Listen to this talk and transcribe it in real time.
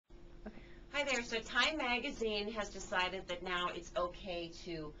Hi there. So Time Magazine has decided that now it's okay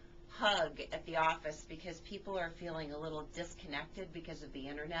to hug at the office because people are feeling a little disconnected because of the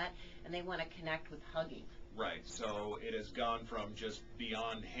internet, and they want to connect with hugging. Right, so it has gone from just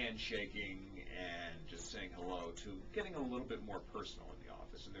beyond handshaking and just saying hello to getting a little bit more personal in the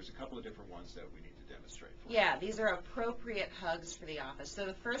office, and there's a couple of different ones that we need to demonstrate for Yeah, these are appropriate hugs for the office. So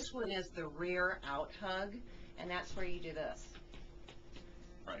the first one is the rear out hug, and that's where you do this.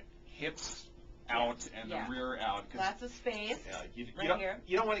 Right, hips out and the rear out. Lots of space. Yeah, you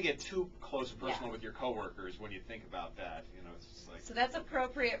don't want to get too close and personal with your coworkers when you think about that. You know, it's just like. So that's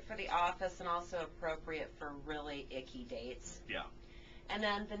appropriate for the office and also appropriate for really icky dates. Yeah. And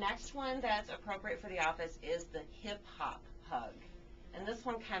then the next one that's appropriate for the office is the hip hop hug. And this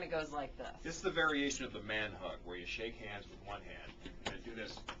one kind of goes like this. This is the variation of the man hug, where you shake hands with one hand and do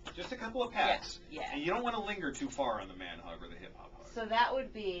this, just a couple of pats. Yeah. And you don't want to linger too far on the man hug or the hip hop hug. So that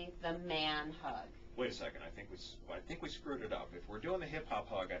would be the man hug. Wait a second, I think we screwed it up. If we're doing the hip hop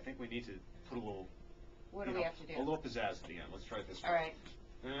hug, I think we need to put a little. What do we have to do? A little pizzazz at the end. Let's try it this way. All right.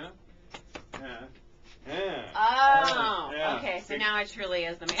 Oh, yeah. Okay, so now it truly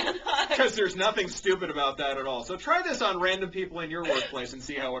is the man hug. Because there's nothing stupid about that at all. So try this on random people in your workplace and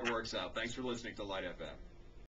see how it works out. Thanks for listening to Light FM.